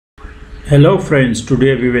Hello friends,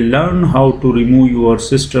 today we will learn how to remove your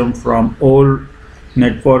system from all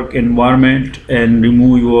network environment and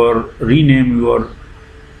rename your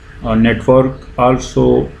network,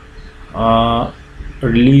 also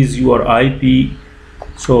release your IP.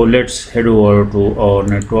 So let's head over to our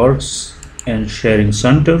networks and sharing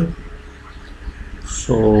center.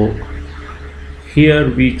 So here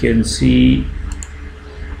we can see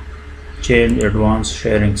change advanced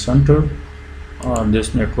sharing center on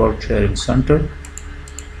this network sharing center.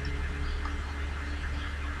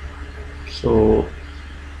 So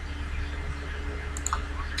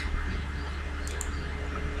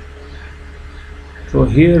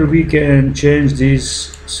here we can change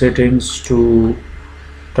these settings to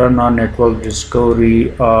turn on network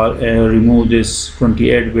discovery or remove this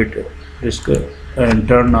 28-bit and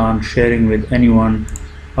turn on sharing with anyone.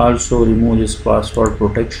 Also remove this password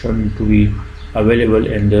protection to be available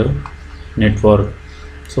in the network.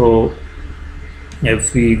 So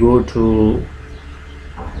if we go to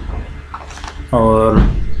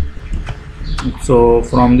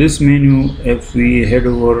from this menu, if we head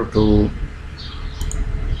over to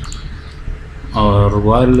our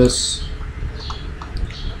wireless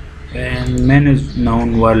and manage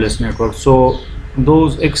non-wireless network, so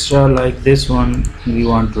those extra like this one we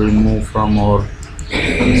want to remove from our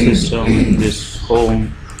system, this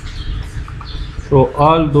home. So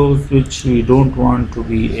all those which we don't want to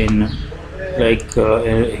be in, like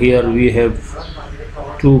here we have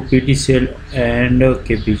two PTCL and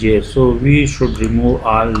KPJ, so we should remove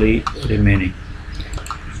all the remaining.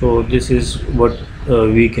 So this is what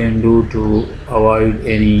we can do to avoid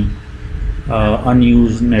any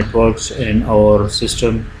unused networks in our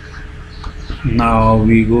system. Now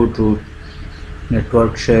we go to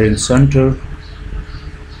network sharing center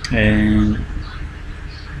and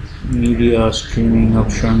media streaming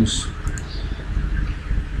options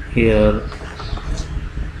here.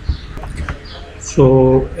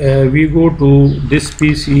 So we go to this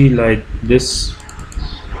PC like this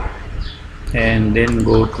and then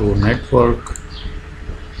go to network.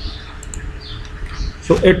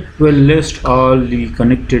 So it will list all the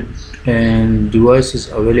connected and devices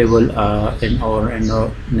available in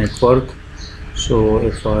our network. So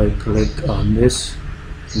if I click on this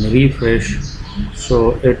and refresh,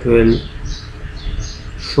 so it will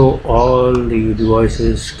show all the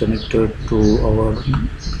devices connected to our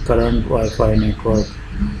current Wi-Fi network.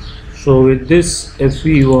 So with this, if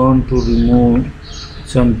we want to remove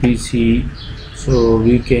some PC, so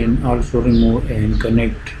we can also remove and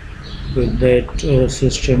connect with that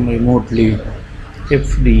system remotely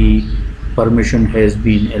if the permission has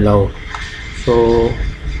been allowed. So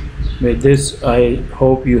with this, I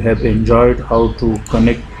hope you have enjoyed how to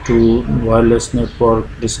connect to wireless network,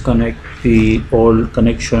 disconnect the old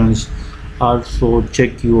connections, also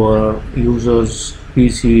check your users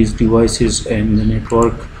PCs devices and the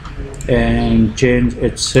network and change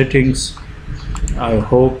its settings. I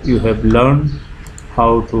hope you have learned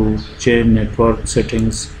how to change network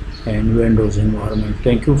settings and Windows environment.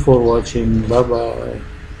 Thank you for watching. Bye bye.